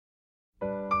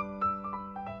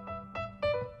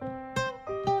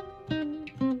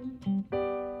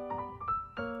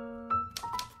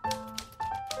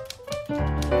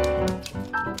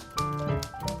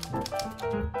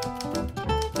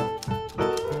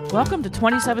Welcome to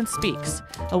 27 Speaks,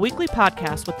 a weekly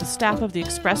podcast with the staff of the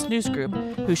Express News Group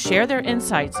who share their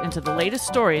insights into the latest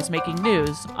stories making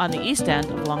news on the East End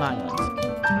of Long Island.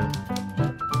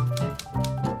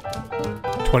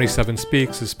 27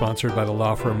 Speaks is sponsored by the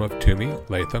law firm of Toomey,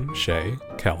 Latham, Shea,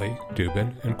 Kelly,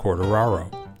 Dubin, and Quartararo.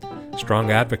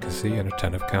 Strong advocacy and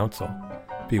attentive counsel.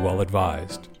 Be well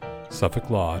advised.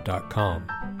 SuffolkLaw.com.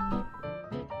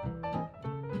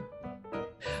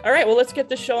 All right, well, let's get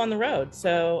this show on the road.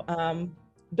 So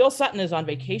Bill Sutton is on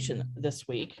vacation this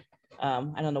week. I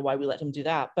don't know why we let him do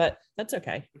that, but that's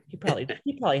okay. He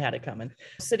probably had it coming.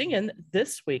 Sitting in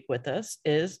this week with us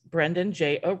is Brendan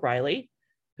J. O'Reilly,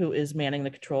 who is manning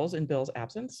the controls in Bill's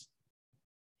absence.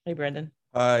 Hey, Brendan.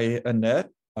 Hi,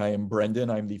 Annette. I am Brendan.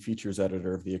 I'm the features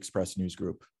editor of the Express News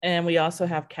Group. And we also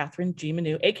have Catherine G.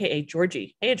 Manu, aka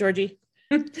Georgie. Hey, Georgie.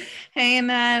 Hey,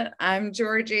 Annette. I'm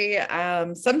Georgie,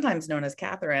 sometimes known as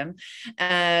Catherine,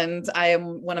 and I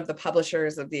am one of the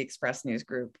publishers of the Express News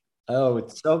Group. Oh,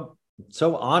 it's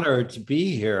so honored to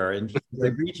be here, and I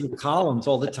read your columns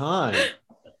all the time.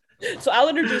 So I'll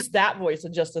introduce that voice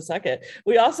in just a second.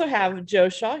 We also have Joe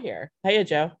Shaw here. Hey,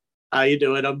 Joe. How you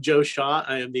doing? I'm Joe Shaw.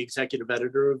 I am the executive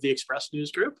editor of the Express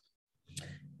News Group.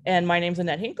 And my name's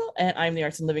Annette Hinkle, and I'm the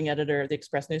Arts and Living editor of the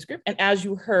Express News Group. And as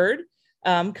you heard,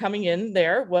 coming in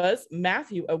there was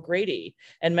Matthew O'Grady.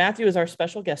 And Matthew is our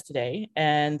special guest today.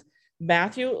 And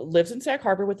Matthew lives in Sag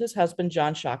Harbor with his husband,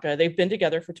 John Shaka. They've been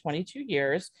together for 22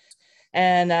 years.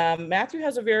 And Matthew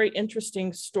has a very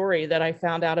interesting story that I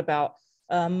found out about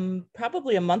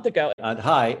probably a month ago.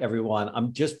 Hi,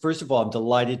 everyone. First of all, I'm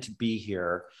delighted to be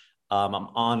here. I'm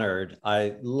honored.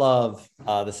 I love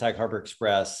the Sag Harbor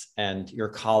Express and your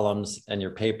columns and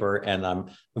your paper. And I'm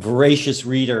a voracious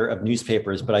reader of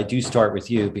newspapers, but I do start with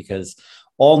you because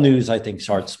all news, I think,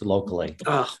 starts locally.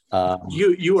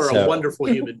 You are a wonderful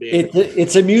human being.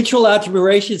 It's a mutual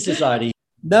admiration society.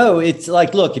 No, it's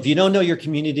like, look, if you don't know your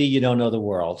community, you don't know the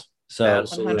world. So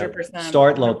 100%.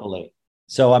 Start locally.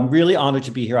 So I'm really honored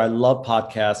to be here. I love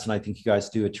podcasts, and I think you guys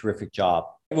do a terrific job.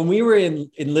 When we were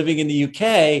living in the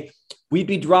UK, we'd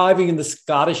be driving in the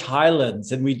Scottish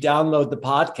Highlands, and we'd download the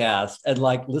podcast and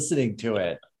like listening to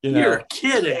it. You're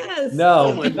kidding. Yes.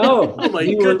 No. Oh my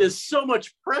goodness, so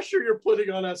much pressure you're putting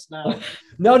on us now.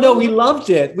 No, we loved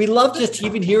it. We loved just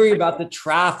even hearing about the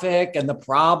traffic and the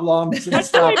problems and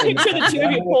stuff. I picture the two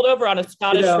of you pulled over on a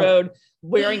Scottish road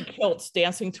wearing kilts,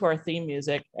 dancing to our theme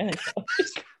music.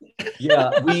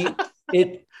 Yeah,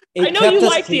 I know you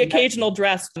like the occasional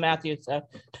dress, Matthew. So.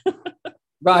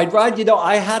 Right.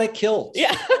 I had a kilt.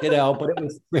 Yeah.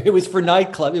 But it was for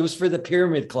nightclub. It was for the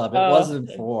Pyramid Club. It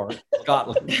wasn't for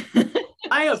Scotland.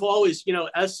 I have always,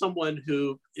 as someone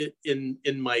who,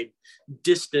 in my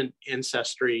distant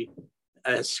ancestry,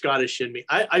 as Scottish in me,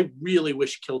 I really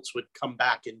wish kilts would come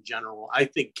back in general. I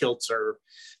think kilts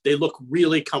they look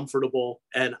really comfortable,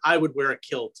 and I would wear a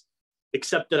kilt,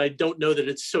 except that I don't know that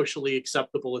it's socially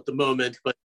acceptable at the moment,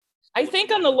 but I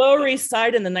think on the Lower East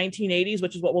Side in the 1980s,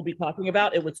 which is what we'll be talking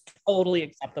about, it was totally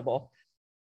acceptable.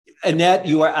 Annette,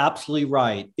 you are absolutely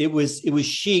right. It was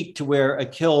chic to wear a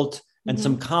kilt and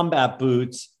some combat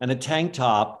boots and a tank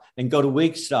top and go to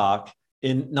Wigstock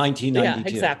in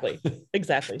 1992. Yeah,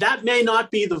 exactly. That may not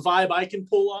be the vibe I can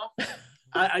pull off.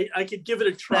 I could give it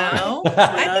a try. No,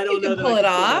 I think you can pull it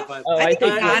off. I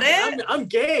think you got it. I'm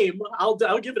game. I'll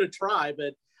give it a try,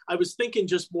 but I was thinking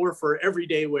just more for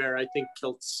everyday wear. I think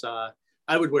kilts,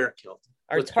 I would wear a kilt.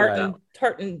 Our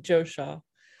tartan Joe Shaw.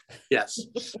 Yes.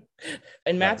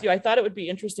 And Matthew, I thought it would be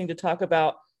interesting to talk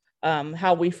about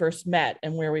how we first met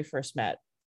and where we first met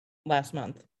last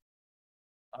month.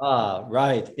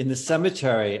 Right. In the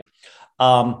cemetery.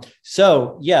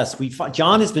 So yes,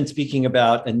 John has been speaking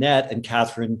about Annette and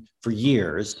Catherine for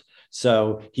years.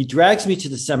 So he drags me to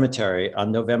the cemetery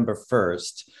on November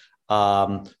 1st.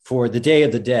 For the Day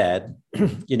of the Dead,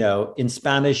 in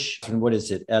Spanish, what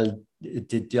is it? El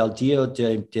Dia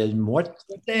del Muertos.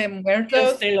 De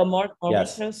Muertos. De los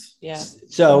Muertos. Yes. Yeah.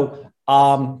 So,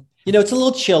 it's a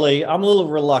little chilly. I'm a little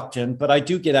reluctant, but I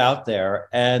do get out there,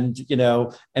 and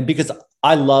because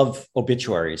I love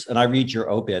obituaries and I read your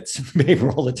obits in the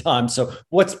paper all the time. So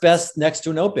what's best next to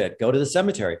an obit? Go to the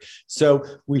cemetery. So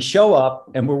we show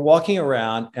up and we're walking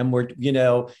around and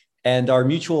and our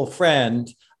mutual friend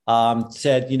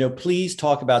said, please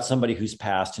talk about somebody who's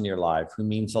passed in your life, who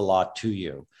means a lot to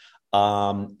you.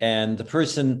 And the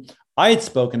person I had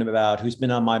spoken about, who's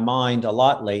been on my mind a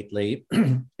lot lately,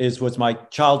 was my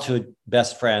childhood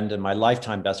best friend and my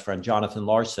lifetime best friend, Jonathan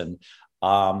Larson,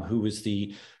 who was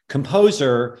the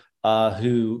composer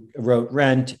who wrote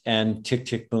Rent and Tick,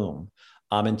 Tick, Boom.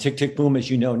 And Tick, Tick, Boom, as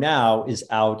you know now, is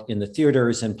out in the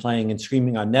theaters and playing and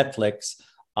streaming on Netflix.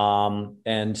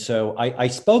 And so I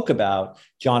spoke about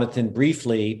Jonathan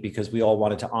briefly because we all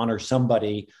wanted to honor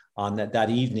somebody on that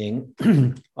evening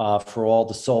for all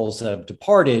the souls that have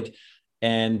departed.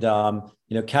 And,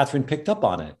 Catherine picked up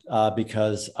on it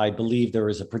because I believe there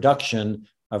was a production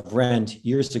of Rent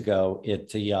years ago at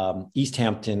the East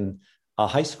Hampton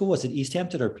High School. Was it East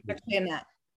Hampton or?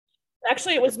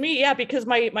 Actually, it was me. Yeah, because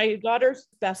my daughter's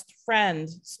best friend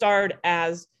starred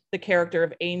as the character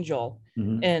of Angel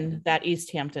in that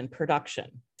East Hampton production.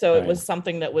 So it was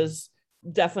something that was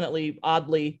definitely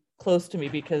oddly close to me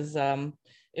because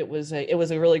it was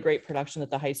a really great production that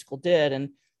the high school did.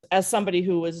 And as somebody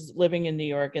who was living in New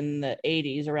York in the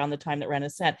 80s, around the time that Rent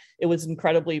is set, it was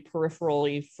incredibly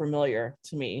peripherally familiar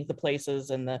to me, the places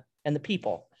and the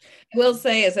people. I will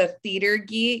say, as a theater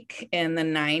geek in the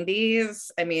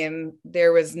 90s, I mean,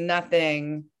 there was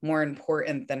nothing more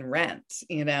important than Rent.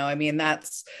 I mean,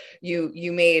 that's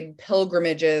you made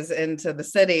pilgrimages into the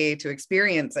city to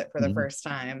experience it for the first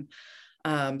time.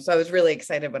 So I was really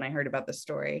excited when I heard about the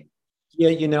story. Yeah,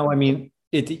 I mean,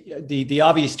 the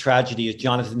obvious tragedy is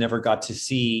Jonathan never got to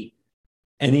see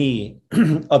any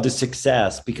of the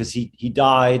success because he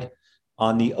died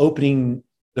on the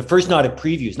first night of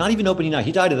previews, not even opening night.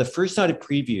 He died at the first night of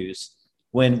previews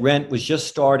when Rent was just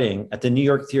starting at the New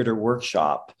York Theater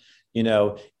Workshop, in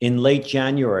late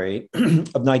January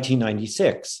of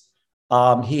 1996.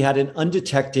 He had an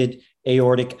undetected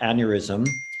aortic aneurysm.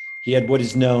 He had what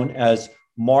is known as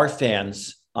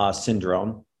Marfan's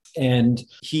syndrome. And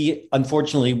he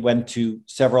unfortunately went to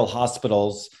several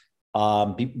hospitals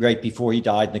right before he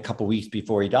died and a couple of weeks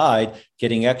before he died,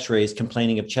 getting x-rays,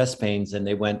 complaining of chest pains, and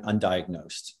they went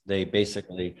undiagnosed. They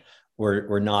basically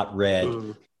were not read,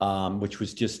 which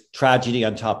was just tragedy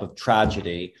on top of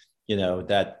tragedy,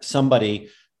 that somebody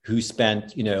who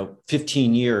spent,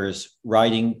 15 years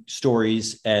writing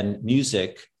stories and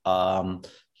music,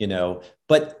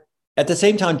 but at the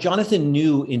same time, Jonathan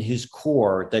knew in his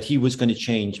core that he was going to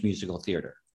change musical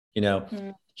theater.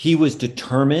 He was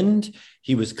determined,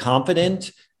 he was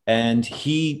confident, and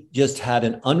he just had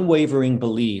an unwavering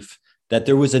belief that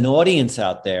there was an audience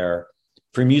out there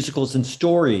for musicals and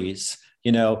stories,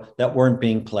 that weren't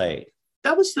being played.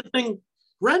 That was the thing.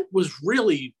 Rent was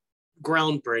really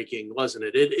groundbreaking, wasn't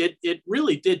it? It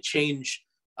really did change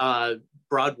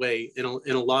Broadway in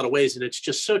a lot of ways. And it's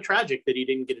just so tragic that he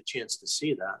didn't get a chance to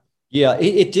see that. Yeah,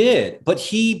 it did. But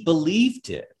he believed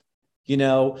it.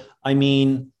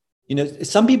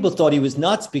 Some people thought he was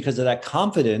nuts because of that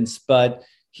confidence, but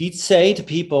he'd say to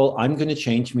people, I'm going to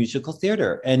change musical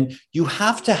theater. And you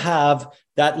have to have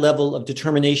that level of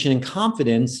determination and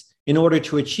confidence in order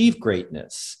to achieve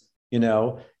greatness,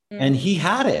 and he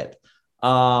had it.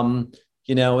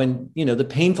 The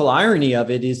painful irony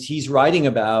of it is he's writing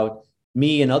about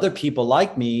me and other people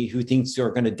like me who thinks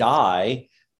they're going to die,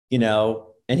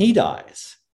 and he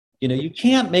dies. You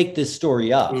can't make this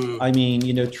story up. I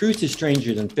mean, truth is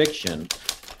stranger than fiction.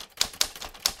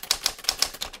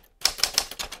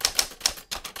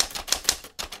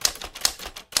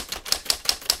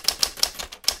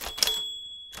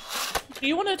 Do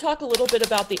you want to talk a little bit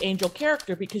about the Angel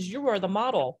character, because you are the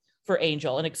model for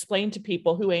Angel, and explain to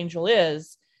people who Angel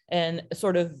is and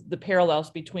sort of the parallels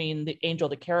between the Angel,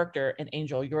 the character, and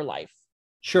Angel, your life?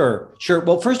 Sure.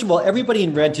 Well, first of all, everybody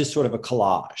in Rent is sort of a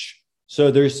collage.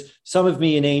 So there's some of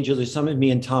me in Angel, there's some of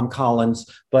me in Tom Collins,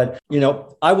 but,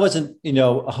 I wasn't,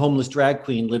 a homeless drag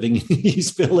queen living in the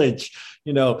East Village,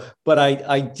 but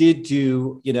I did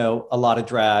do, a lot of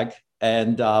drag.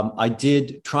 And I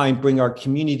did try and bring our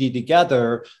community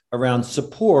together around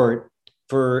support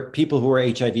for people who are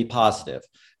HIV positive.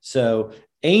 So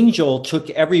Angel took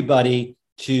everybody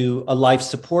to a life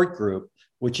support group,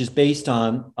 which is based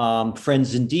on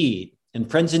Friends Indeed. And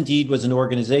Friends Indeed was an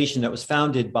organization that was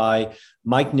founded by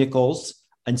Mike Nichols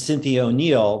and Cynthia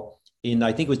O'Neill in,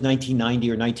 I think it was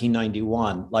 1990 or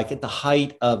 1991, like at the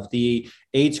height of the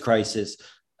AIDS crisis,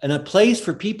 and a place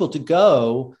for people to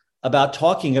go about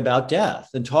talking about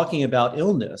death and talking about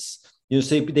illness.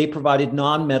 So they provided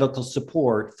non-medical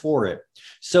support for it.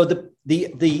 So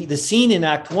the scene in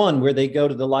Act One where they go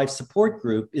to the life support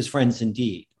group is Friends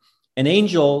Indeed. And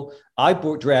Angel, I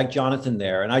dragged Jonathan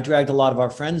there, and I dragged a lot of our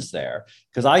friends there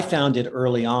because I found it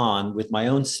early on with my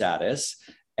own status.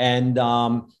 And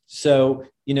so,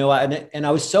 and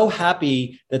I was so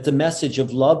happy that the message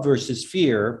of love versus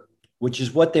fear, which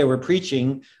is what they were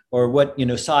preaching, or what,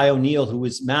 Cy O'Neill, who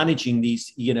was managing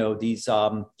these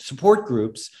support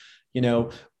groups,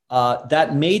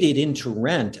 that made it into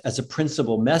Rent as a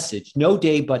principal message. No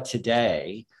day but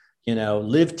today,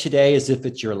 live today as if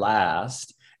it's your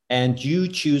last. And you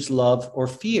choose love or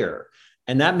fear.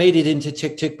 And that made it into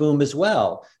Tick, Tick, Boom as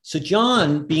well. So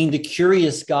John, being the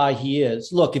curious guy he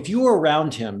is, look, if you were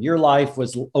around him, your life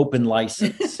was open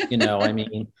license. I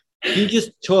mean, he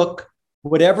just took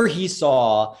whatever he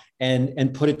saw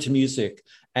and put it to music.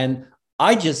 And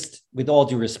I just, with all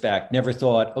due respect, never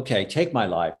thought, okay, take my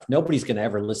life. Nobody's going to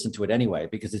ever listen to it anyway,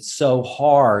 because it's so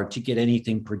hard to get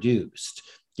anything produced.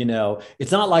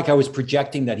 It's not like I was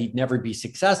projecting that he'd never be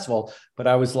successful, but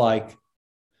I was like,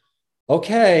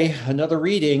 okay, another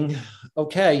reading.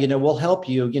 Okay, we'll help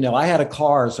you. I had a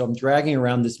car, so I'm dragging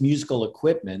around this musical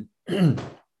equipment.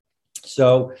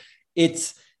 So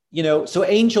it's, so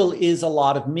Angel is a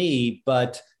lot of me,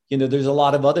 but, there's a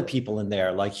lot of other people in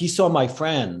there. Like he saw my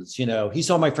friends, he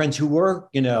saw my friends who were,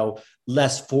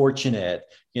 less fortunate,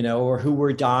 or who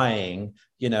were dying,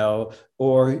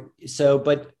 or so,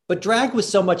 but drag was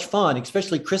so much fun,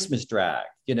 especially Christmas drag,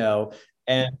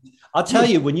 and I'll tell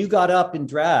you, when you got up in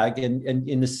drag and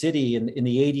in the city in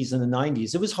the 80s and the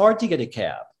 90s, it was hard to get a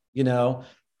cab.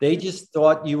 They just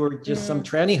thought you were just some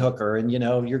tranny hooker and,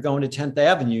 you're going to 10th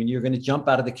Avenue and you're going to jump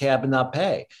out of the cab and not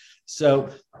pay. So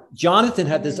Jonathan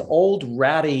had this old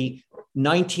ratty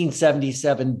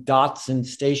 1977 Datsun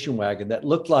station wagon that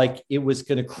looked like it was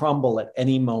going to crumble at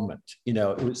any moment. It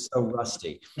was so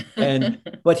rusty.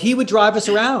 But he would drive us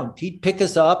around. He'd pick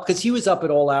us up because he was up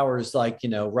at all hours, like,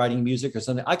 writing music or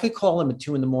something. I could call him at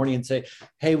 2 a.m. and say,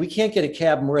 hey, we can't get a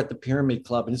cab and we're at the Pyramid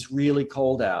Club and it's really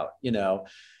cold out,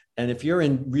 and if you're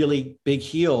in really big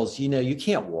heels, you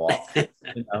can't walk.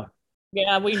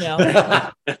 Yeah, we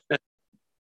know.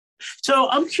 So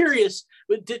I'm curious,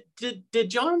 did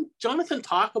Jonathan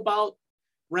talk about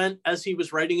Rent as he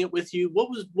was writing it with you?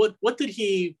 What did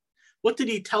he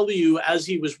tell you as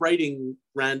he was writing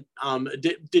Rent?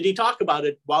 Did he talk about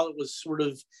it while it was sort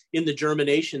of in the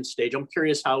germination stage? I'm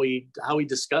curious how he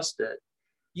discussed it.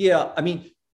 Yeah, I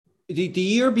mean, the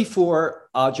year before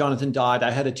Jonathan died,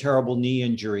 I had a terrible knee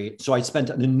injury. So I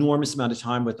spent an enormous amount of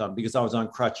time with him because I was on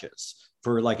crutches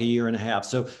for like a year and a half.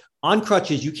 So on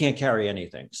crutches, you can't carry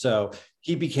anything. So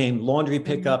he became laundry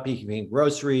pickup, he became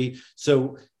grocery.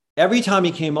 So every time he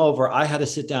came over, I had to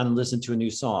sit down and listen to a new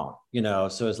song,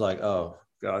 so it's like, oh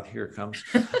God, here it comes.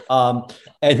 And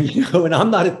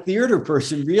I'm not a theater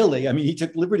person really. I mean, he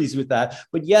took liberties with that,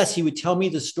 but yes, he would tell me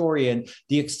the story and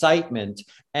the excitement.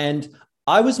 And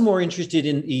I was more interested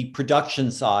in the production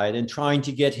side and trying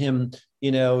to get him,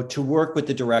 to work with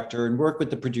the director and work with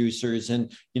the producers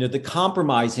and, the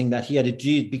compromising that he had to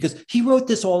do, because he wrote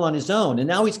this all on his own. And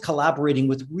now he's collaborating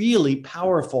with really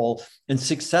powerful and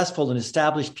successful and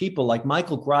established people like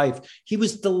Michael Greif. He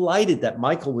was delighted that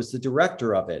Michael was the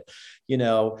director of it,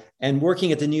 and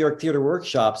working at the New York Theater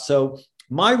Workshop. So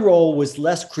my role was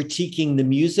less critiquing the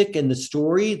music and the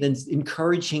story than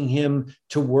encouraging him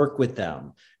to work with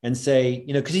them and say,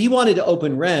 because he wanted to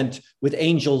open Rent with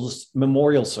Angel's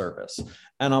memorial service.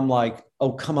 And I'm like,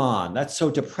 oh, come on, that's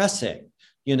so depressing.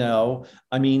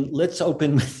 I mean, let's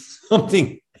open with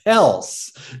something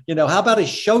else. How about a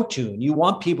show tune? You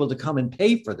want people to come and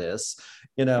pay for this,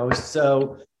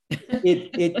 so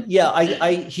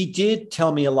he did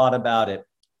tell me a lot about it.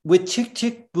 With Tick,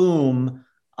 Tick, Boom,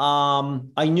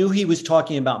 I knew he was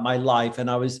talking about my life, and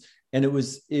that was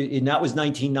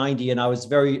 1990, and I was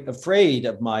very afraid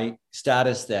of my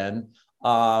status then,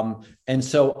 and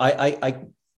so I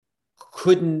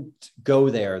couldn't go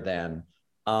there then.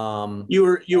 You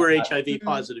were HIV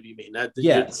positive, you mean? That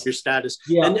yes. Your status,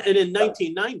 yeah. And in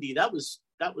 1990, that was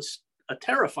a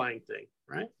terrifying thing,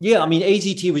 right? Yeah, I mean,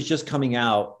 AZT was just coming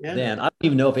out then. I don't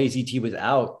even know if AZT was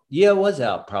out. Yeah, it was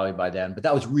out probably by then, but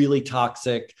that was really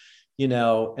toxic.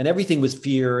 And everything was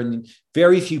fear, and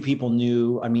very few people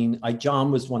knew. I mean,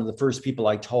 John was one of the first people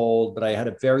I told, but I had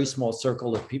a very small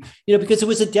circle of people, because it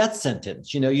was a death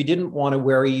sentence. You didn't want to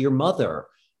worry your mother,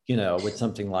 with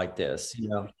something like this,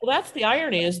 Well, that's the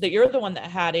irony, is that you're the one that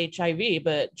had HIV,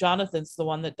 but Jonathan's the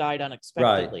one that died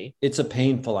unexpectedly. Right. It's a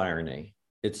painful irony.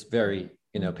 It's very,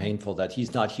 painful that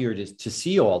he's not here to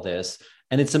see all this.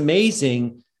 And it's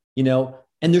amazing, and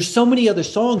there's so many other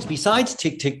songs besides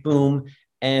Tick, Tick, Boom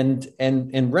and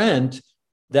Rent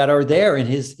that are there in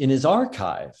his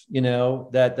archive,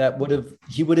 that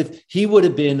he would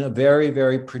have been a very,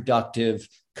 very productive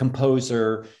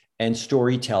composer and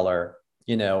storyteller.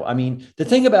 I mean, the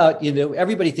thing about,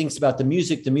 everybody thinks about the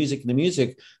music,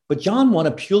 but John won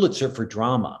a Pulitzer for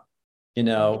drama,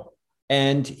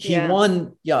 and he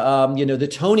won, the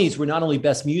Tonys were not only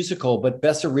best musical, but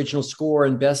best original score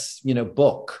and best,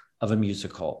 book of a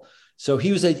musical. So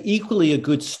he was equally a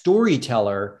good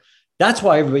storyteller. That's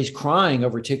why everybody's crying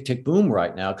over Tick, Tick, Boom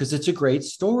right now, because it's a great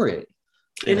story.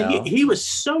 And he was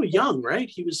so young, right?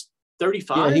 He was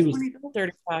 35? Yeah, he was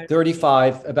 35.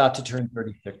 35, about to turn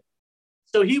 36.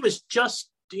 So he was just,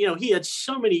 he had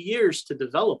so many years to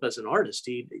develop as an artist.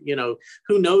 He,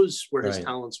 who knows where his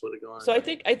talents would have gone. So I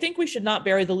think we should not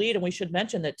bury the lead, and we should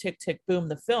mention that Tick, Tick, Boom,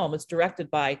 the film, is directed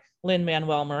by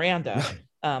Lin-Manuel Miranda.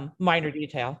 Minor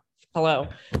detail. Hello.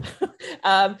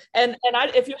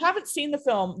 If you haven't seen the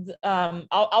film,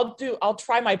 I'll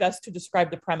try my best to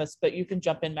describe the premise, but you can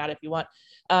jump in, Matt, if you want.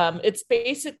 It's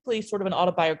basically sort of an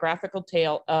autobiographical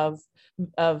tale of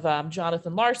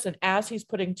Jonathan Larson as he's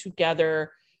putting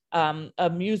together a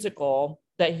musical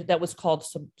that was called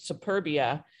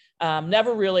Superbia.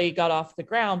 Never really got off the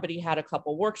ground, but he had a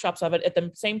couple workshops of it. At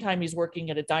the same time, he's working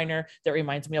at a diner that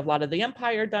reminds me a lot of the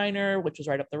Empire Diner, which is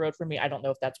right up the road from me. I don't know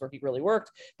if that's where he really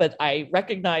worked, but I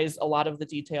recognize a lot of the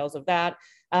details of that.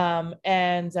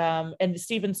 And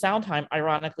Stephen Sondheim,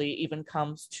 ironically, even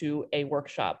comes to a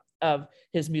workshop of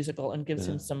his musical and gives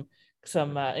him some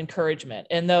encouragement.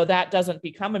 And though that doesn't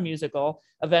become a musical,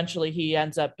 eventually he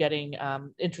ends up getting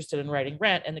interested in writing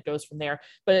Rent, and it goes from there.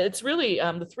 But it's really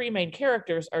the three main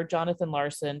characters are Jonathan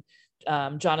Larson,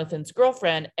 Jonathan's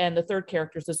girlfriend, and the third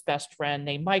character is his best friend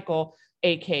named Michael,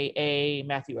 aka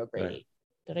Matthew O'Grady. Right.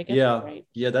 Did I get that right?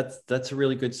 Yeah, that's a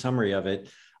really good summary of it.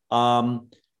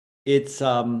 It's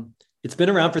been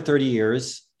around for 30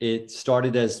 years. It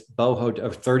started as Boho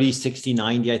of 30, 60,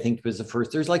 90, I think was the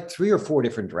first. There's like 3 or 4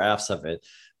 different drafts of it.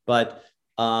 But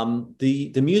I'm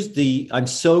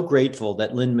so grateful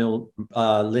that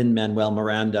Lin-Manuel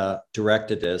Miranda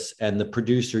directed this, and the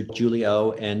producer, Julie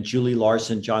O, and Julie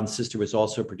Larson, John's sister, was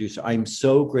also a producer. I'm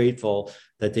so grateful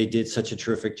that they did such a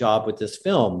terrific job with this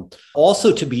film.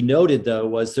 Also to be noted, though,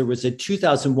 was there was a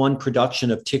 2001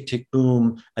 production of Tick, Tick,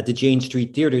 Boom at the Jane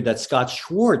Street Theater that Scott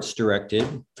Schwartz directed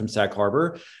from Sag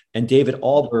Harbor, and David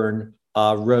Alburn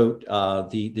wrote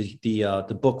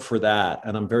the book for that.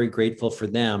 And I'm very grateful for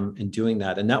them in doing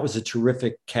that. And that was a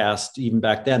terrific cast even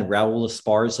back then. Raul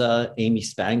Esparza, Amy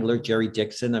Spangler, Jerry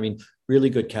Dixon. I mean,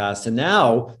 really good cast. And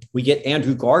now we get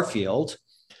Andrew Garfield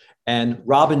and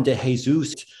Robin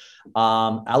DeJesus,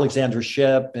 Alexandra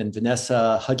Shipp and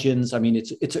Vanessa Hudgens. I mean,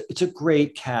 it's a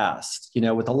great cast,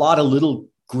 with a lot of little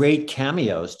great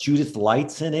cameos. Judith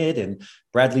Light's in it and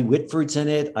Bradley Whitford's in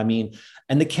it. I mean,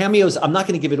 and the cameos, I'm not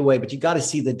going to give it away, but you got to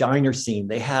see the diner scene.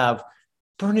 They have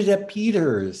Bernadette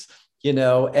Peters,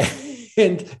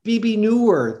 and Bebe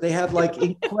Neuwirth. They have like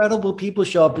incredible people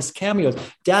show up as cameos.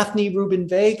 Daphne Rubin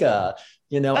Vega,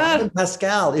 Adam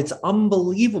Pascal. It's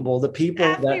unbelievable. The people.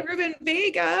 Daphne Rubin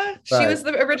Vega. Right. She was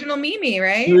the original Mimi,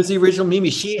 right? She was the original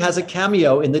Mimi. She has a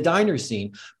cameo in the diner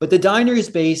scene. But the diner is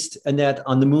based, Annette,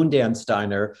 on the Moondance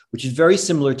Diner, which is very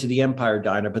similar to the Empire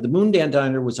Diner. But the Moondance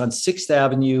Diner was on 6th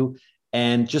Avenue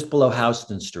and just below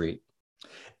Houston Street.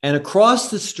 And across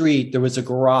the street, there was a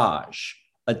garage,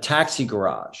 a taxi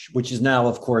garage, which is now,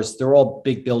 of course, they're all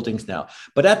big buildings now.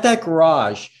 But at that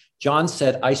garage, John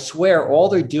said, I swear all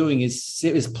they're doing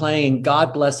is playing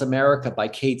God Bless America by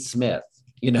Kate Smith,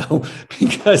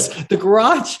 because the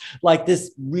garage, like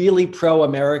this really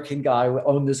pro-American guy who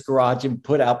owned this garage and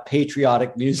put out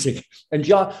patriotic music. And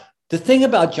John, the thing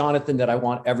about Jonathan that I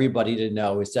want everybody to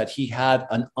know is that he had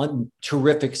an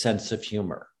terrific sense of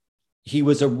humor. He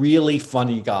was a really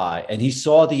funny guy, and he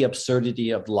saw the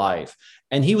absurdity of life,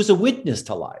 and he was a witness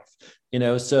to life.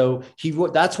 So he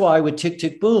wrote, that's why with Tick,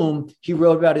 Tick, Boom, he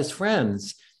wrote about his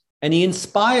friends, and he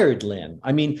inspired Lin.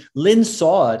 I mean, Lin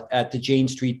saw it at the Jane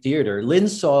Street Theater. Lin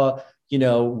saw,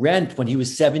 Rent when he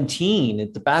was 17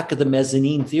 at the back of the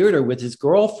mezzanine theater with his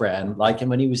girlfriend, like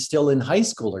when he was still in high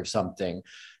school or something,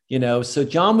 So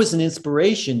John was an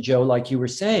inspiration, Joe, like you were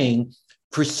saying,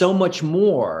 for so much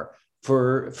more,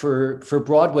 for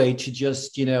Broadway to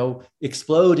just,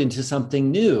 explode into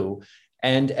something new.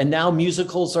 And now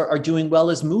musicals are doing well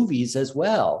as movies as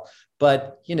well.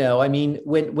 But,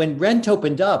 when Rent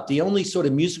opened up, the only sort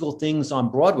of musical things on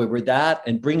Broadway were that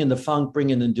and Bring in the Funk, Bring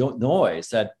in the Noise,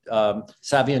 that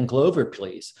Savion Glover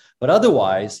plays. But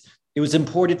otherwise, it was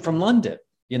imported from London.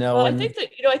 Well, I think that,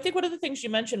 I think one of the things you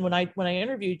mentioned when I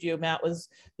interviewed you, Matt, was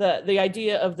the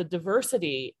idea of the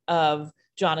diversity of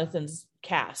Jonathan's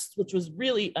cast, which was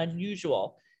really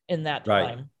unusual in that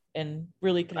time. And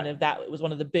really kind of that was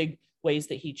one of the big ways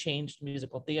that he changed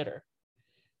musical theater.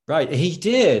 Right. He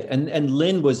did. And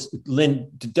Lin,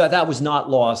 that was not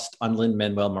lost on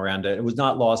Lin-Manuel Miranda. It was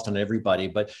not lost on everybody.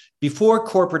 But before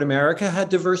corporate America had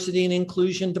diversity and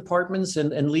inclusion departments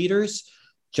and leaders,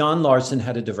 John Larson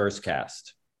had a diverse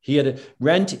cast.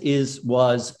 Rent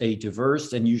was a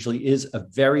diverse and usually is a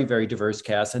very, very diverse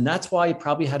cast. And that's why it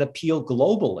probably had appeal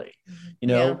globally,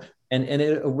 and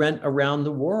it went around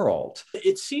the world.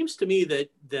 It seems to me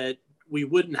that we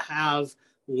wouldn't have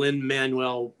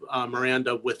Lin-Manuel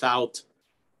Miranda without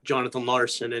Jonathan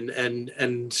Larson,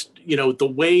 and you know, the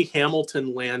way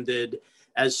Hamilton landed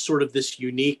as sort of this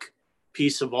unique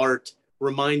piece of art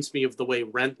reminds me of the way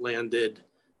Rent landed.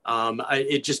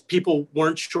 It just, people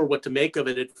weren't sure what to make of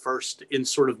it at first in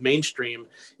sort of mainstream.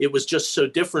 It was just so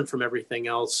different from everything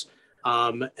else,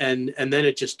 and then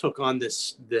it just took on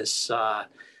this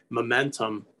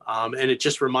momentum. And it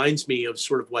just reminds me of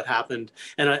sort of what happened.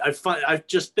 And I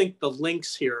just think the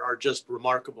links here are just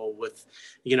remarkable with,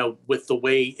 you know, with the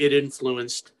way it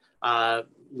influenced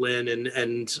Lin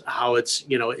and how it's,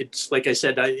 you know, it's like I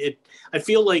said, I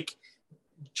feel like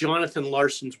Jonathan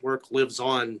Larson's work lives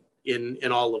on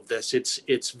in all of this.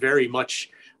 It's very much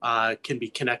can be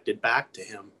connected back to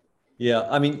him. Yeah,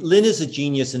 I mean, Lin is a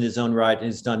genius in his own right and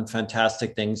has done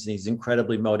fantastic things. And he's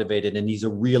incredibly motivated, and he's a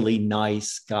really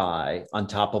nice guy on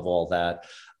top of all that.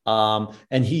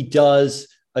 And he does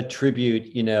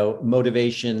attribute, you know,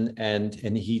 motivation, and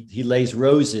he lays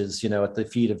roses, you know, at the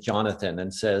feet of Jonathan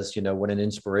and says, you know, what an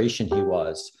inspiration he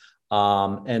was,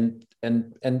 and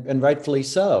rightfully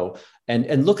so.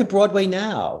 And look at Broadway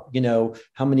now, you know,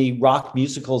 how many rock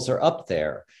musicals are up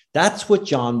there. That's what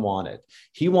John wanted.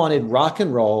 He wanted rock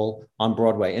and roll on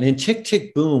Broadway. And in Tick,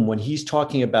 Tick, Boom, when he's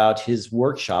talking about his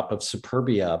workshop of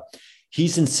Superbia,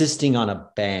 he's insisting on a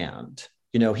band.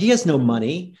 You know, he has no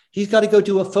money. He's got to go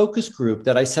do a focus group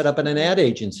that I set up in an ad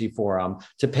agency for him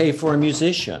to pay for a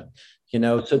musician, you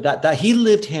know, so that he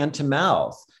lived hand to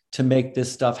mouth to make this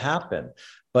stuff happen.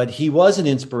 But he was an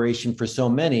inspiration for so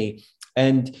many.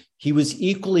 And he was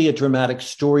equally a dramatic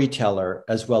storyteller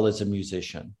as well as a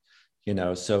musician. You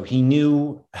know, so he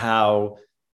knew how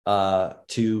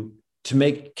to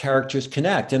make characters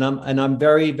connect, and I'm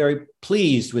very, very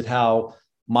pleased with how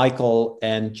Michael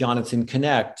and Jonathan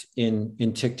connect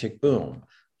in Tick, Tick, Boom.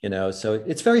 You know, so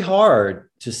it's very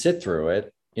hard to sit through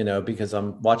it, you know, because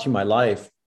I'm watching my life,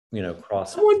 you know,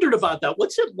 cross. I wondered about that.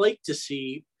 What's it like to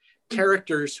see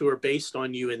characters who are based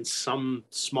on you in some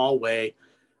small way?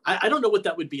 I don't know what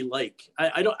that would be like.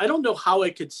 I don't know how I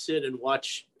could sit and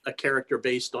watch a character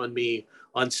based on me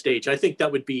on stage. I think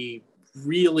that would be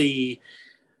really,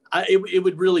 it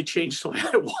would really change the way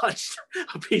I watched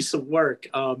a piece of work.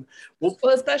 Well,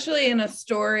 especially in a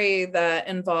story that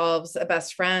involves a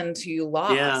best friend who you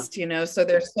lost, you know, so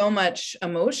there's so much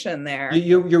emotion there.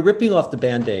 You're ripping off the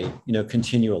Band-Aid, you know,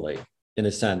 continually in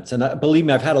a sense. And believe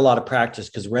me, I've had a lot of practice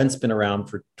because Rent's been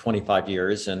around for 25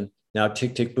 years and now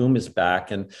Tick, Tick, Boom is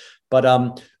back. But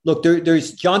look,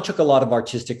 there's John took a lot of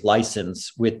artistic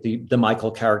license with the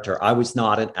Michael character. I was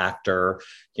not an actor,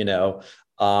 you know,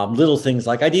 little things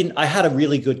like I had a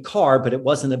really good car, but it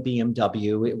wasn't a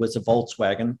BMW. It was a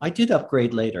Volkswagen. I did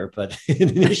upgrade later, but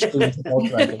initially it was a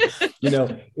Volkswagen. You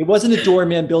know, it wasn't a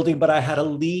doorman building, but I had a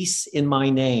lease in my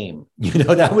name. You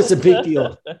know, that was a big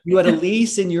deal. You had a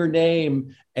lease in your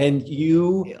name and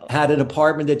you had an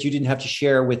apartment that you didn't have to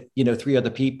share with, you know, 3 other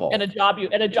people. And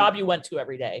a job you went to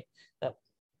every day.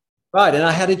 Right. And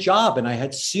I had a job and I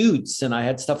had suits and I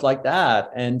had stuff like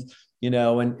that. And, you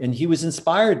know, and he was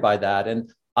inspired by that.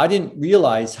 And I didn't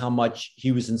realize how much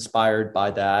he was inspired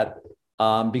by that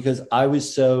because I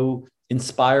was so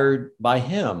inspired by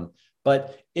him.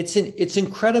 But it's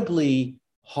incredibly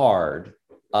hard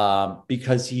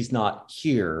because he's not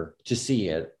here to see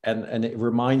it. And it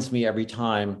reminds me every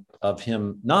time of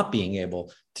him not being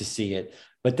able to see it.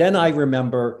 But then I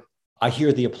remember, I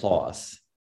hear the applause.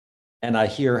 And I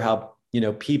hear how, you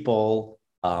know, people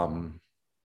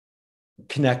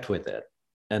connect with it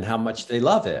and how much they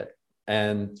love it.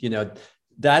 And, you know,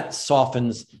 that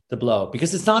softens the blow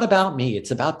because it's not about me. It's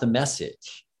about the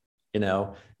message, you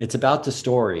know, it's about the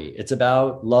story. It's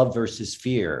about love versus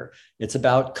fear. It's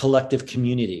about collective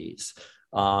communities.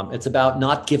 It's about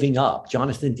not giving up.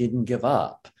 Jonathan didn't give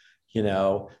up, you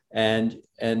know, and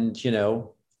you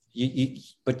know,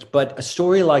 but a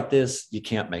story like this, you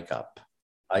can't make up.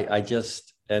 I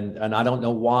just, and I don't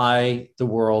know why the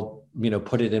world, you know,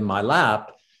 put it in my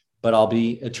lap, but I'll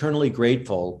be eternally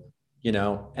grateful, you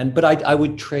know, but I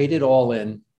would trade it all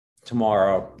in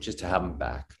tomorrow just to have him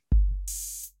back.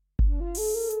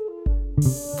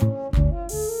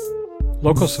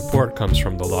 Local support comes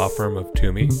from the law firm of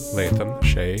Toomey, Latham,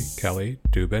 Shea, Kelly,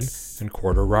 Dubin, and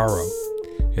Quartararo.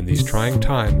 In these trying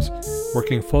times,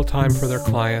 working full-time for their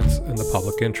clients and the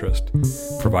public interest,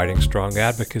 providing strong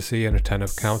advocacy and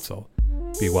attentive counsel.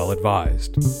 Be well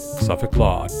advised.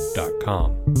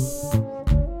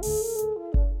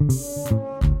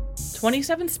 SuffolkLaw.com.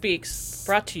 27 Speaks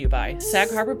Brought to you by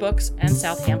Sag Harbor Books and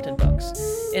Southampton Books,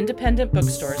 independent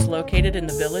bookstores located in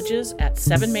the Villages at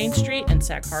 7 Main Street in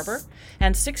Sag Harbor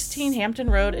and 16 Hampton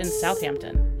Road in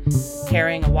Southampton.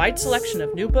 Carrying a wide selection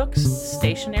of new books,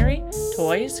 stationery,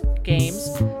 toys,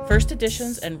 games, first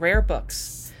editions, and rare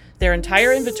books. Their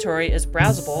entire inventory is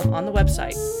browsable on the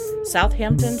website,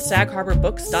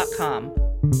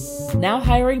 southamptonsagharbourbooks.com. Now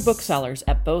hiring booksellers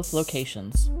at both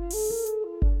locations.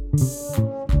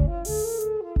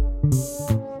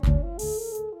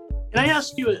 Can I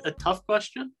ask you a tough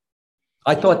question?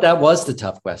 I thought that was the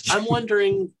tough question. I'm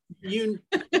wondering,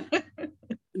 that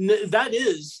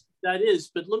is,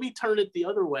 but let me turn it the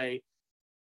other way.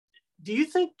 Do you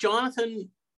think Jonathan,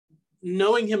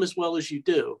 knowing him as well as you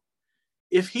do,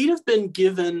 if he'd have been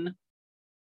given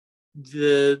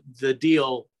the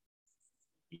deal,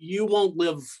 you won't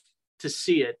live to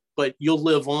see it, but you'll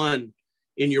live on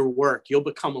in your work, you'll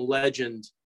become a legend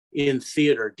in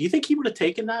theater, do you think he would have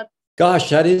taken that? Gosh,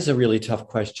 that is a really tough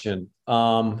question.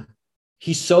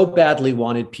 He so badly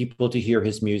wanted people to hear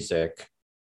his music,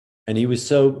 and he was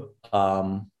so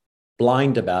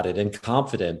blind about it and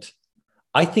confident.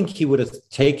 I think he would have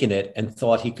taken it and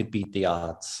thought he could beat the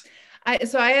odds.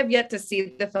 So I have yet to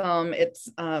see the film. It's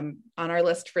on our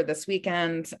list for this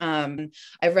weekend.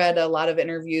 I've read a lot of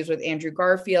interviews with Andrew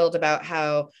Garfield about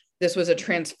how this was a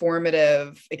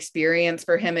transformative experience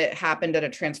for him. It happened at a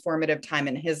transformative time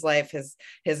in his life.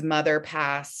 His mother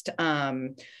passed,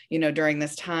 during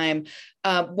this time.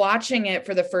 Watching it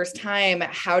for the first time,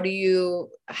 how do you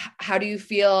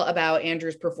feel about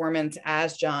Andrew's performance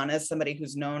as John, as somebody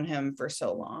who's known him for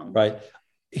so long? Right.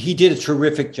 He did a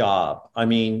terrific job. I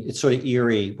mean, it's sort of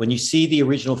eerie when you see the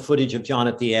original footage of John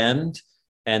at the end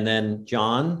and then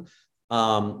John,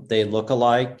 they look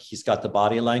alike. He's got the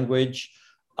body language.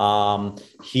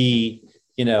 He's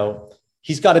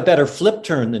got a better flip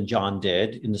turn than John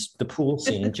did in the pool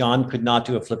scene. John could not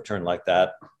do a flip turn like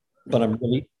that, but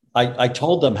I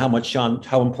told them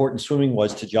how important swimming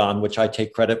was to John, which I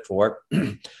take credit for.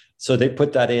 So they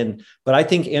put that in, but I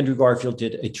think Andrew Garfield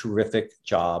did a terrific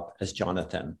job as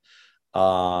Jonathan.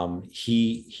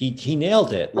 He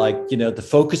nailed it. Like, the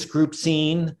focus group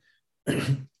scene,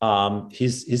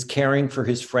 his caring for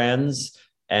his friends,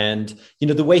 and,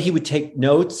 the way he would take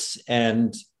notes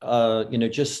and,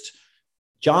 just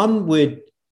John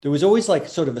there was always like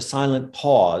sort of a silent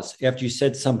pause after you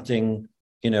said something,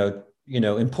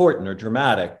 important or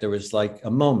dramatic. There was like a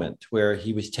moment where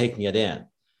he was taking it in,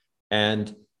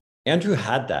 and Andrew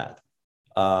had that.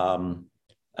 Who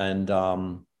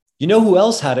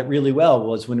else had it really well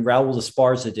was when Raul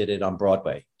Esparza did it on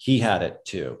Broadway. He had it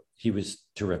too. He was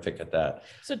terrific at that.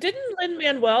 So didn't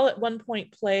Lin-Manuel at one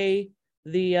point play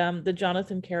the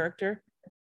Jonathan character?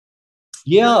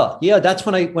 Yeah. That's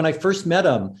when I first met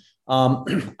him.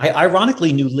 I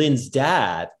ironically knew Lin's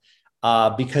dad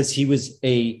because he was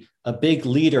a big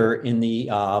leader in the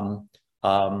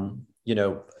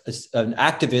an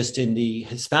activist in the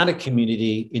Hispanic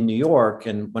community in New York.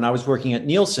 And when I was working at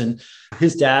Nielsen,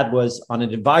 his dad was on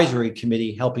an advisory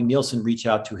committee helping Nielsen reach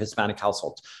out to Hispanic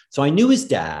households. So I knew his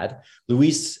dad,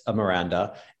 Luis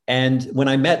Miranda. And when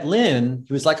I met Lin,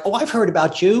 he was like, "Oh, I've heard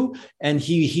about you." And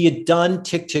he had done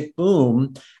Tick, Tick,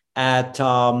 Boom at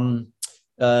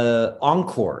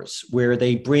Encores, where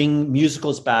they bring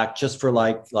musicals back just for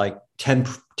like 10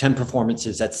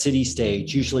 performances at City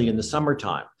Stage, usually in the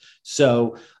summertime.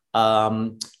 So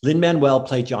Lin-Manuel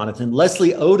played Jonathan.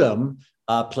 Leslie Odom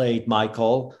played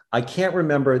Michael. I can't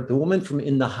remember. The woman from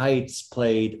In the Heights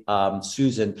played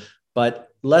Susan, but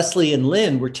Leslie and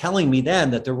Lin were telling me then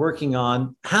that they're working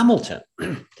on Hamilton.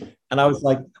 And I was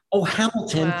like, "Oh,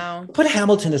 Hamilton, wow. Put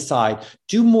Hamilton aside.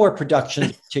 Do more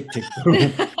productions. Tick, tick,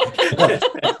 boom."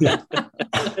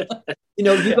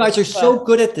 You guys are so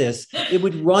good at this. It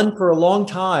would run for a long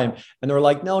time. And they were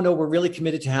like, no, we're really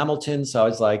committed to Hamilton. So I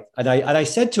was like, and I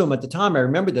said to him at the time, I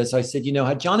remember this, I said,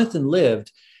 had Jonathan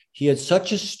lived, he had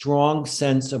such a strong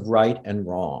sense of right and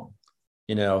wrong,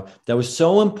 that was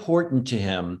so important to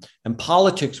him, and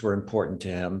politics were important to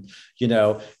him,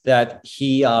 that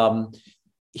he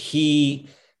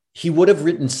would have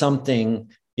written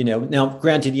something, now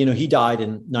granted, he died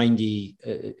in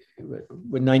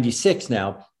 96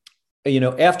 now.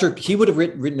 After he would have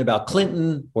written about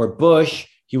Clinton or Bush,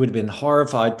 he would have been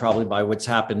horrified probably by what's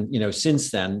happened,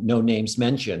 since then, no names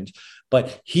mentioned,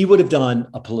 but he would have done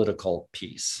a political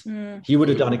piece. He would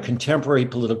have done a contemporary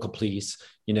political piece,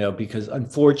 because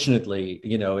unfortunately,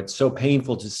 it's so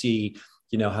painful to see,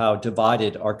 how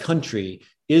divided our country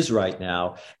is right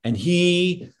now. And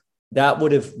that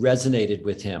would have resonated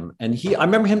with him. And I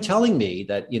remember him telling me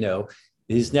that,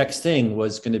 his next thing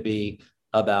was going to be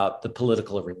about the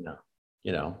political arena.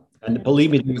 And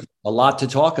believe me, there's a lot to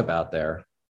talk about there.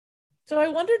 So I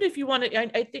wondered if you wanted,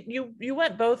 I think you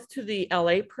went both to the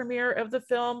LA premiere of the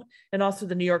film and also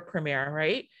the New York premiere,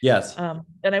 right? Yes.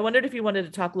 And I wondered if you wanted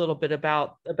to talk a little bit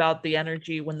about the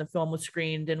energy when the film was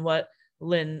screened and what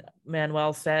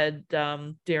Lin-Manuel said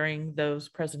during those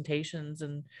presentations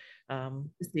and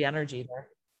just the energy there.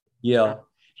 Yeah.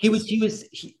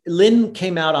 Lin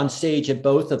came out on stage at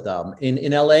both of them.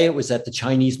 In LA, it was at the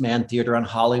Chinese Man Theater on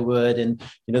Hollywood. And,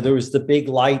 there was the big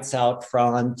lights out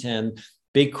front and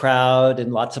big crowd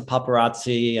and lots of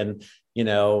paparazzi and,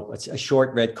 a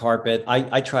short red carpet.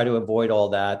 I try to avoid all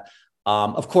that.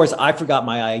 Of course, I forgot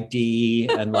my ID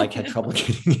and had trouble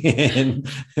getting in.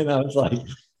 And I was like,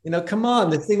 come on,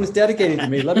 this thing was dedicated to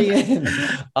me. Let me in.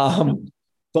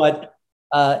 But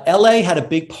LA had a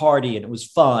big party and it was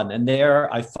fun. And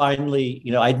there I finally,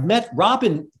 I'd met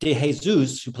Robin De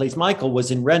Jesus, who plays Michael,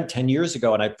 was in Rent 10 years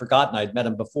ago. And I'd forgotten I'd met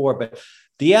him before, but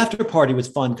the after party was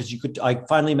fun because I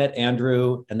finally met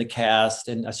Andrew and the cast,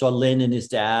 and I saw Lin and his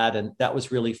dad, and that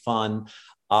was really fun.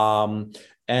 And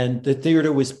the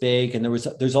theater was big, and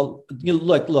there's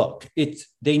look,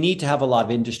 they need to have a lot of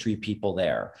industry people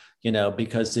there,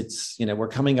 because it's, we're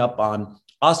coming up on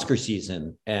Oscar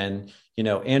season, and,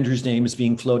 Andrew's name is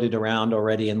being floated around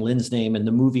already, and Lin's name, and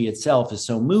the movie itself is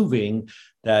so moving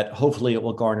that hopefully it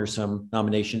will garner some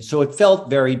nominations. So it felt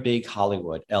very big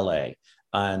Hollywood, LA,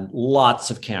 and lots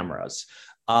of cameras.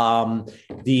 And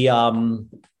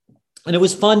it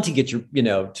was fun to get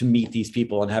to meet these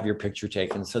people and have your picture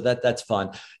taken. So that's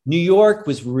fun. New York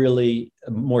was really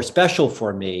more special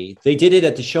for me. They did it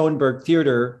at the Schoenberg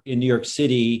Theater in New York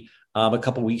City a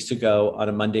couple of weeks ago on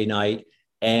a Monday night.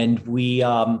 And we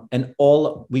got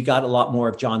a lot more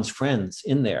of John's friends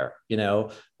in there,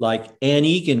 like Anne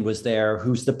Egan was there,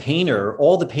 who's the painter.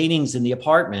 All the paintings in the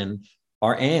apartment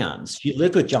are Anne's. She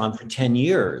lived with John for 10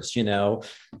 years,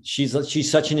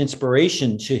 she's such an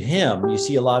inspiration to him. You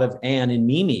see a lot of Anne and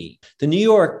Mimi. The New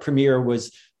York premiere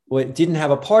didn't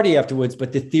have a party afterwards,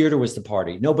 but the theater was the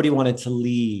party. Nobody wanted to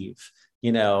leave,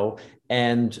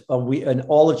 and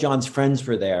all of John's friends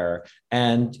were there.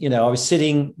 And, I was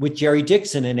sitting with Jerry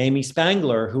Dixon and Amy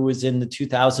Spangler, who was in the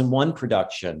 2001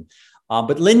 production.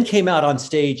 But Lin came out on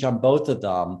stage on both of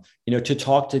them, to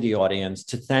talk to the audience,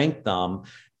 to thank them.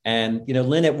 And,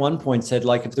 Lin at one point said,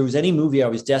 if there was any movie I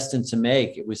was destined to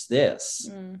make, it was this.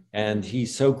 And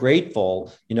he's so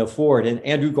grateful, for it. And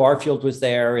Andrew Garfield was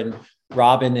there, and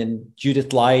Robin and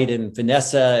Judith Light and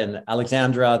Vanessa and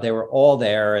Alexandra, they were all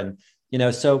there. And,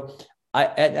 so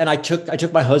I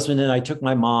took my husband and I took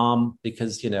my mom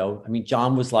because,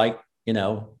 John was like,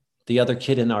 the other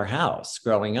kid in our house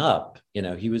growing up,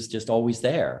 he was just always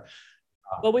there.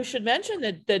 Well, we should mention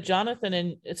that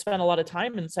Jonathan spent a lot of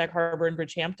time in Sag Harbor and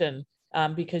Bridgehampton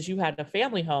because you had a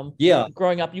family home. Yeah.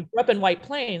 Growing up, you grew up in White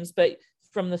Plains, but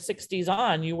from the 60s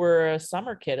on, you were a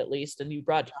summer kid at least, and you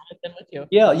brought Jonathan with you.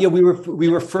 Yeah. We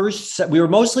were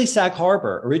mostly Sag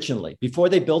Harbor originally. Before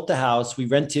they built the house, we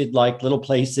rented little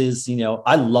places.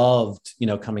 I loved,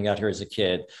 coming out here as a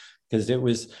kid because it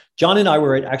was, John and I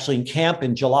were actually in camp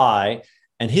in July,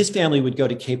 and his family would go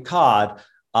to Cape Cod.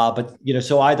 But,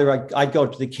 so either I'd go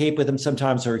to the Cape with him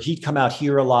sometimes, or he'd come out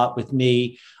here a lot with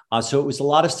me. So it was a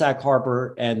lot of Sag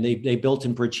Harbor, and they built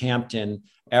in Bridgehampton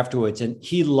afterwards. And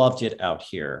he loved it out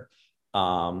here.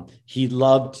 He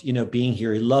loved, being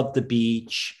here. He loved the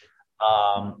beach.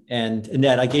 And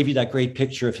Annette, I gave you that great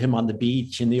picture of him on the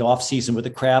beach in the off season with a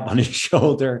crab on his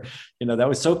shoulder. That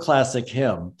was so classic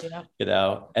him,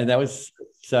 and that was,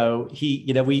 so he,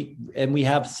 we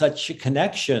have such a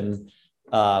connection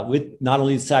with not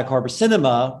only the Sag Harbor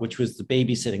Cinema, which was the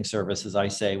babysitting service, as I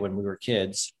say, when we were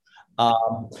kids,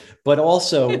 but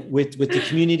also with the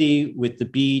community, with the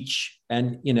beach,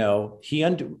 and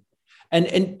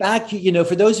and back,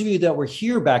 for those of you that were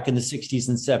here back in the 60s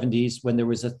and 70s, when there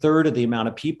was a third of the amount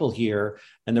of people here,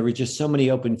 and there were just so many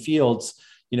open fields,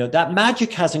 that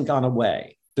magic hasn't gone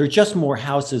away. There are just more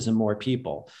houses and more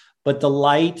people, but the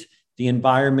light, the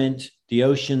environment, the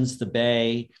oceans, the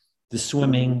bay, the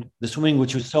swimming,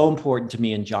 which was so important to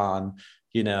me and John,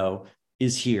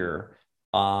 is here.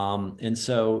 And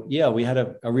so, we had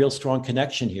a real strong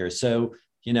connection here. So,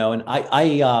 and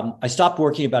I stopped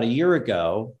working about a year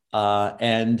ago,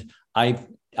 and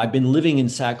I've been living in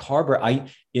Sag Harbor, and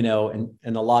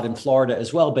a lot in Florida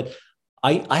as well. But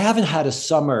I haven't had a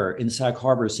summer in Sag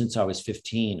Harbor since I was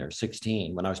 15 or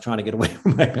 16, when I was trying to get away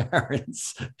from my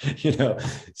parents,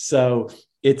 So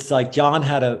it's like John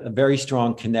had a very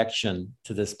strong connection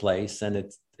to this place, and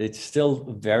it's still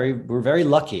we're very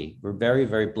lucky. We're very,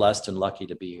 very blessed and lucky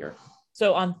to be here.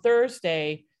 So on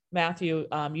Thursday, Matthew,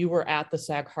 you were at the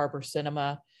Sag Harbor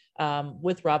Cinema.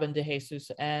 with Robin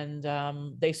DeJesus, and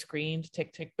they screened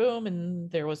Tick, Tick, Boom, and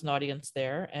there was an audience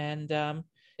there, and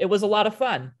it was a lot of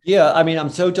fun. Yeah, I mean, I'm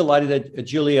so delighted that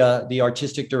Julia, the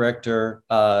artistic director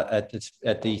at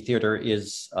the theater,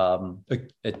 is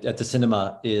at the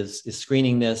cinema is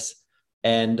screening this.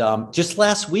 And just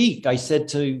last week, I said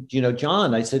to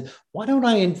John, I said, why don't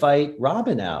I invite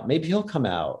Robin out? Maybe he'll come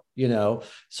out. So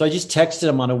I just texted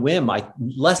him on a whim.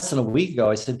 Less than a week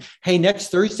ago, I said, hey, next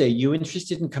Thursday, you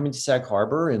interested in coming to Sag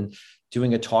Harbor and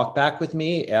doing a talk back with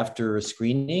me after a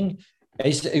screening? And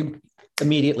he said,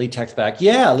 immediately text back,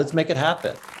 yeah, let's make it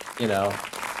happen.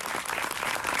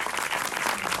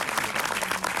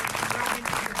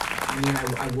 I mean,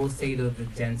 I will say though, the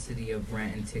density of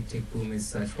Rent and Tick, Tick, Boom is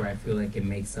such where I feel like it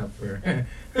makes up for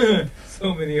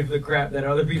so many of the crap that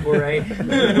other people write.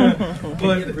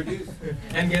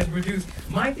 And gets produced.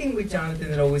 My thing with Jonathan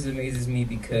that always amazes me,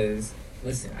 because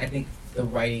listen, I think the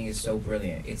writing is so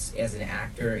brilliant. It's, as an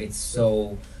actor, it's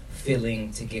so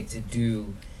filling to get to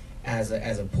do as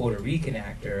a Puerto Rican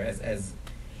actor, as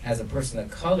a person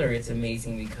of color. It's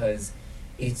amazing because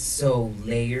it's so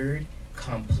layered,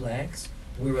 complex.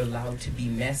 We're allowed to be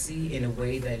messy in a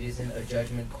way that isn't a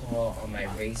judgment call on my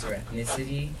race or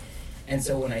ethnicity. And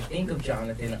so when I think of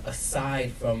Jonathan,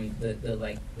 aside from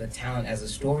the talent as a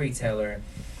storyteller,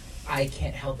 I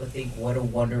can't help but think what a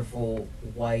wonderful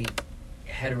white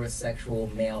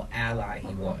heterosexual male ally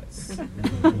he was,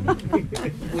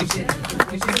 which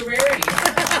is a rarity.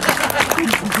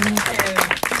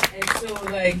 and so,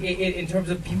 like, in terms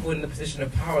of people in the position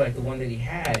of power, like the one that he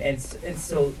had, and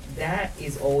so that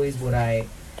is always what I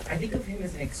think of him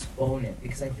as an exponent,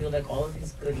 because I feel like all of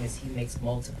his goodness he makes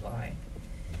multiply.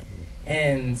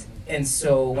 And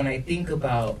so when I think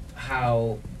about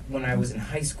how, when I was in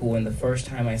high school and the first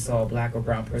time I saw a black or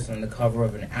brown person on the cover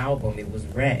of an album, it was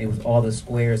Rent. It was all the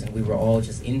squares, and we were all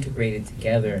just integrated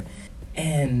together,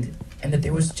 and that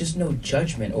there was just no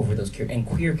judgment over those and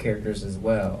queer characters as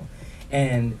well.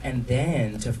 And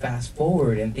then to fast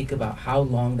forward and think about how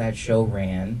long that show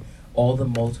ran, all the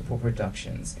multiple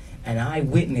productions, and I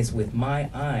witnessed with my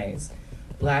eyes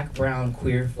black, brown,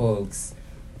 queer folks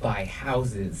buy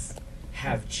houses,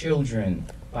 have children,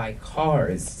 buy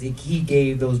cars. He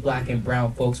gave those black and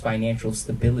brown folks financial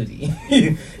stability.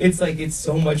 It's like, it's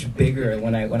so much bigger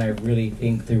when I really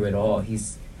think through it all.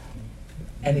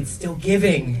 And it's still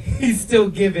giving. He's still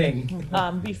giving.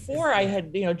 Before I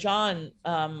had, John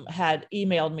had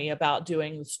emailed me about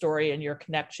doing the story and your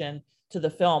connection to the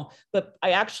film, but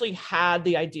I actually had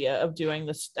the idea of doing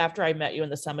this after I met you in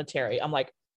the cemetery. I'm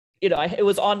like, it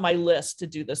was on my list to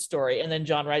do this story. And then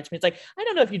John writes me, it's like, I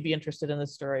don't know if you'd be interested in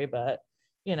this story, but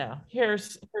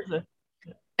here's the.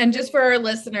 And just for our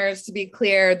listeners to be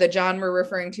clear, the John we're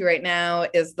referring to right now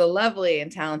is the lovely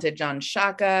and talented John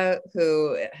Shaka,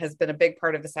 who has been a big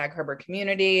part of the Sag Harbor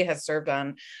community, has served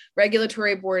on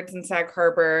regulatory boards in Sag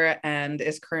Harbor, and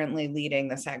is currently leading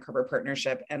the Sag Harbor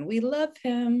Partnership. And we love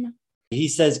him. He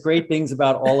says great things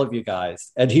about all of you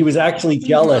guys. And he was actually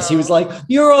jealous. He was like,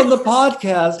 you're on the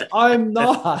podcast. I'm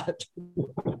not.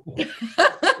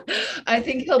 I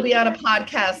think he'll be on a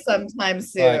podcast sometime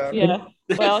soon. Right. Yeah.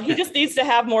 Well, he just needs to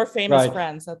have more famous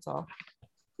friends. That's all.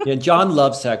 Yeah, John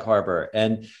loves Sag Harbor.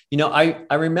 And, I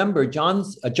remember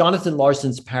Jonathan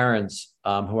Larson's parents,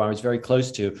 who I was very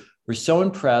close to, were so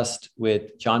impressed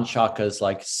with John Shaka's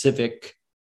civic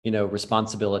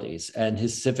responsibilities and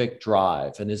his civic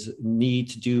drive and his need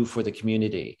to do for the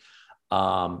community.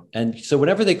 And so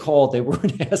whenever they called, they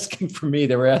weren't asking for me.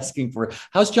 They were asking for,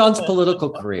 how's John's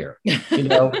political career?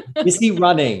 Is he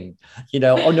running?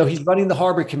 Oh no, he's running the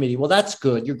Harbor Committee. Well, that's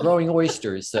good. You're growing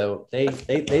oysters. So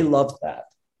they love that.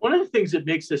 One of the things that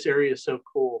makes this area so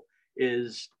cool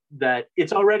is that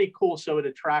it's already cool. So it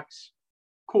attracts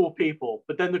cool people,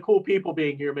 but then the cool people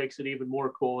being here makes it even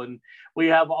more cool. And we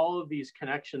have all of these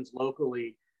connections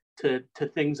locally to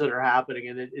things that are happening.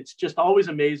 And it's just always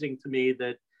amazing to me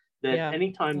that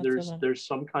anytime there's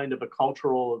some kind of a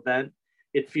cultural event,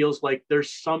 it feels like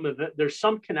there's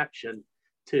some connection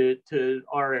to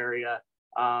our area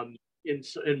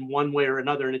in one way or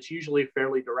another. And it's usually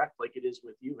fairly direct, like it is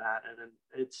with you, Matt. And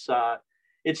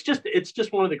it's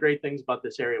just one of the great things about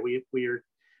this area.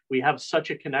 We have such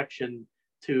a connection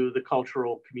to the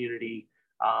cultural community,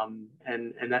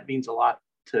 and that means a lot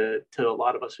to a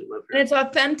lot of us who live here. And it's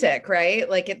authentic, right?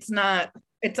 Like it's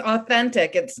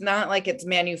authentic. It's not like it's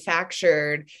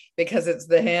manufactured because it's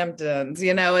the Hamptons,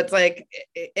 it's like,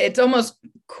 it's almost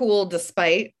cool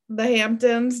despite the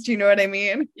Hamptons. Do you know what I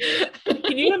mean?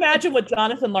 Can you imagine what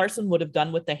Jonathan Larson would have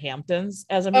done with the Hamptons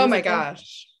as a musical? Oh my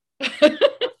gosh.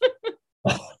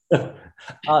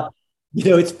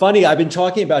 It's funny. I've been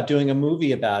talking about doing a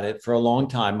movie about it for a long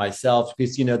time myself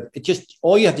because, it just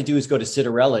all you have to do is go to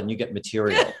Citarella and you get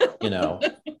material, I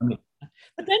mean,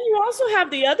 But then you also have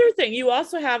the other thing. You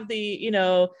also have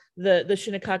the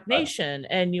Shinnecock Nation,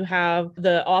 and you have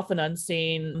the often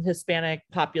unseen Hispanic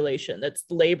population that's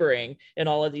laboring in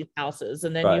all of these houses.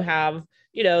 And then you have,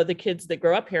 the kids that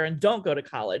grow up here and don't go to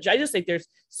college. I just think there's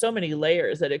so many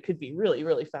layers that it could be really,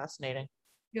 really fascinating.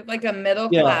 You have like a middle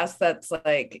class that's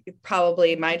like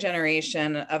probably my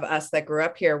generation of us that grew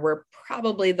up here. We're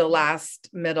probably the last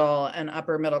middle and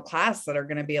upper middle class that are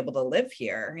going to be able to live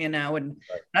here, and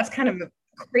that's kind of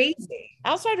crazy.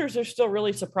 Outsiders are still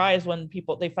really surprised when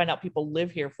they find out people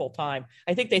live here full time.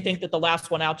 I think they think that the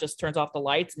last one out just turns off the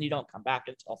lights and you don't come back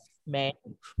until May.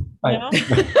 Right.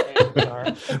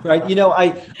 Right.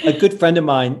 A good friend of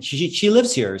mine, she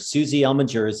lives here. Susie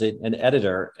Elminger is an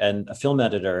editor and a film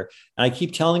editor. And I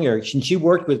keep telling her, she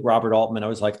worked with Robert Altman. I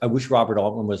was like, I wish Robert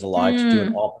Altman was alive to do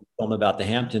an Altman film about the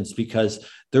Hamptons, because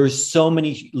there's so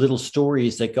many little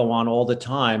stories that go on all the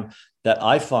time that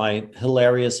I find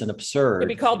hilarious and absurd. It'd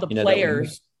be called The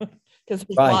Players. Because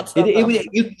right.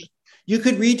 You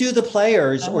could redo The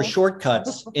Players or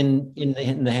Shortcuts in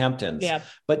the Hamptons. Yeah.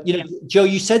 But Joe,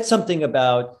 you said something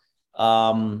about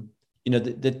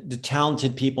the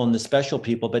talented people and the special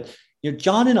people. But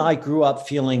John and I grew up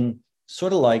feeling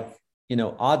sort of like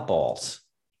oddballs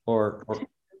or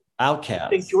outcasts. I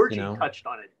think Georgie touched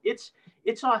on it.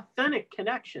 It's authentic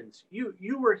connections.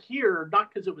 You were here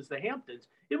not because it was the Hamptons.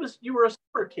 You were a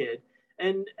summer kid,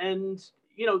 and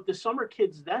the summer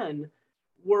kids then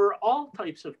were all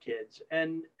types of kids,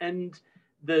 and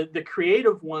the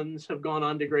creative ones have gone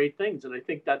on to great things, and I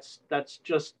think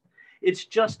it's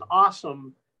just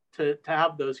awesome to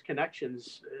have those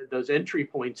connections, those entry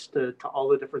points to all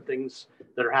the different things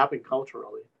that are happening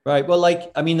culturally. Right. Well,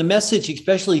 the message,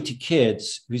 especially to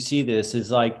kids who see this, is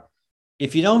like,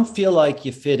 if you don't feel like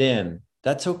you fit in,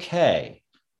 that's okay.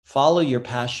 Follow your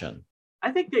passion.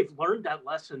 I think they've learned that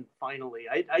lesson finally.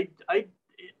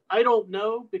 I don't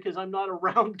know, because I'm not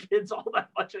around kids all that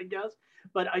much, I guess,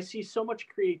 but I see so much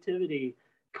creativity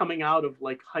coming out of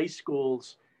like high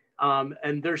schools,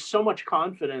 and there's so much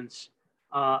confidence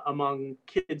among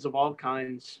kids of all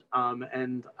kinds,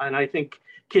 and I think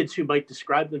kids who might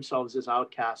describe themselves as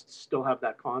outcasts still have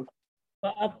that confidence.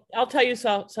 Well, I'll tell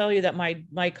you that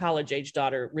my college age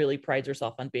daughter really prides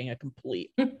herself on being a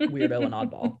complete weirdo and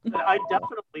oddball. I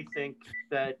definitely think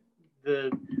that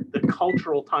the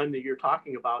cultural time that you're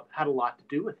talking about had a lot to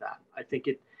do with that. I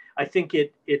think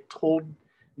it told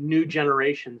new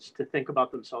generations to think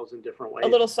about themselves in different ways. A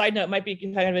little side note might be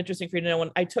kind of interesting for you to know.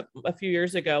 When I took a few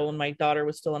years ago, when my daughter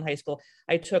was still in high school,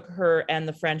 I took her and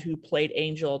the friend who played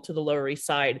Angel to the Lower East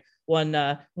Side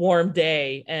one warm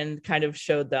day and kind of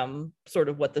showed them sort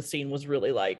of what the scene was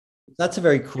really like. That's a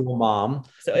very cool mom.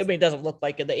 So it doesn't look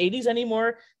like in the 80s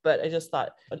anymore, but I just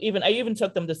thought, I even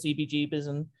took them to CBGB's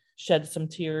and shed some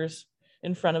tears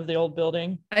in front of the old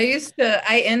building.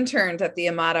 I interned at the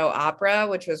Amato Opera,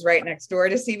 which was right next door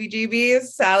to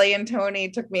CBGB's. Sally and Tony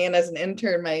took me in as an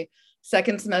intern my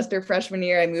second semester freshman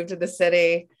year. I moved to the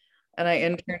city and I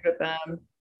interned with them.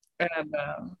 And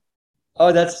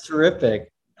oh, that's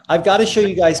terrific. I've got to show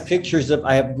you guys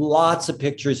I have lots of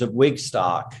pictures of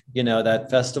Wigstock,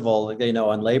 that festival,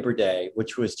 on Labor Day,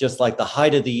 which was just like the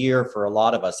height of the year for a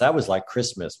lot of us. That was like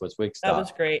Christmas, was Wigstock. That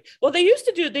was great. Well, they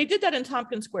did that in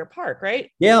Tompkins Square Park,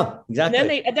 right? Yeah,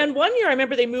 exactly. And then one year I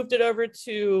remember they moved it over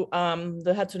to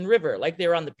the Hudson River, like they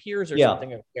were on the piers or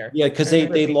something over there. Yeah, because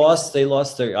they lost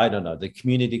their, I don't know, the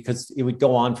community, because it would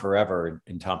go on forever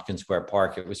in Tompkins Square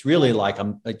Park. It was really like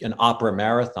an opera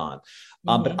marathon.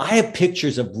 But I have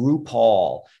pictures of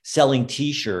RuPaul selling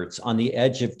T-shirts on the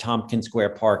edge of Tompkins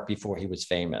Square Park before he was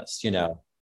famous.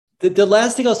 The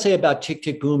last thing I'll say about Tick,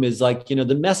 Tick, Boom is like, the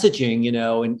messaging,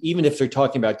 and even if they're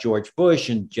talking about George Bush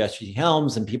and Jesse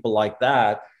Helms and people like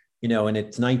that, and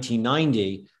it's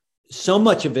 1990, so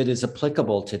much of it is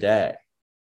applicable today.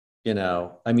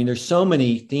 There's so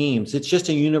many themes. It's just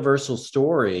a universal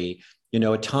story,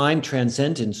 a time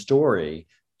transcendent story,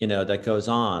 that goes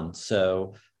on.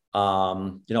 So,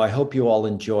 I hope you all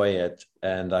enjoy it,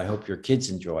 and I hope your kids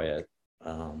enjoy it.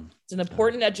 It's an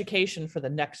important education for the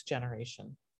next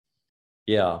generation.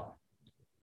 Yeah.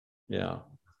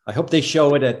 I hope they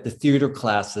show it at the theater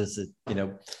classes at,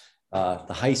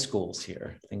 the high schools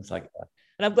here, things like that.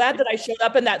 And I'm glad that I showed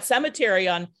up in that cemetery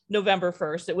on November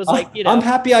 1st. It was I'm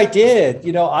happy I did.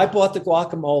 I bought the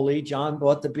guacamole, John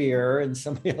bought the beer, and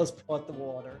somebody else bought the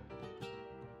water.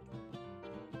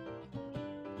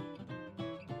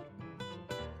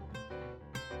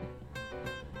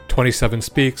 27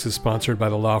 Speaks is sponsored by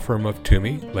the law firm of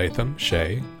Toomey, Latham,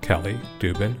 Shea, Kelly,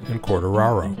 Dubin, and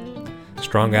Corderaro.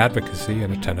 Strong advocacy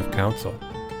and attentive counsel.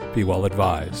 Be well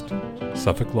advised.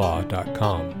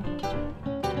 SuffolkLaw.com.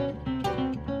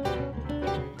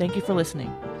 Thank you for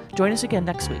listening. Join us again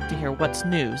next week to hear what's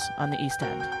news on the East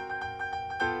End.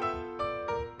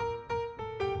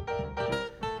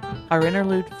 Our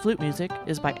interlude flute music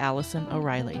is by Allison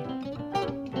O'Reilly.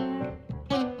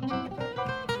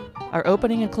 Our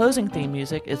opening and closing theme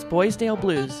music is Boysdale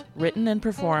Blues, written and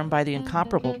performed by the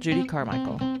incomparable Judy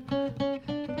Carmichael.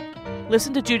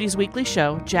 Listen to Judy's weekly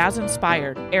show, Jazz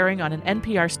Inspired, airing on an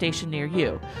NPR station near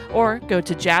you, or go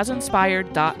to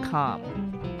jazzinspired.com.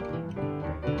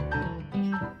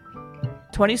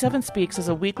 27 Speaks is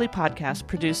a weekly podcast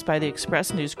produced by the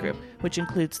Express News Group, which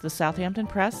includes the Southampton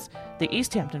Press, the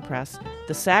East Hampton Press,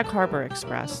 the Sag Harbor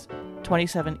Express,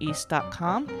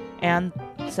 27east.com, and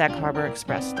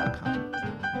sagharborexpress.com.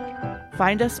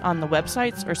 Find us on the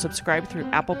websites or subscribe through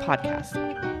Apple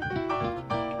Podcasts.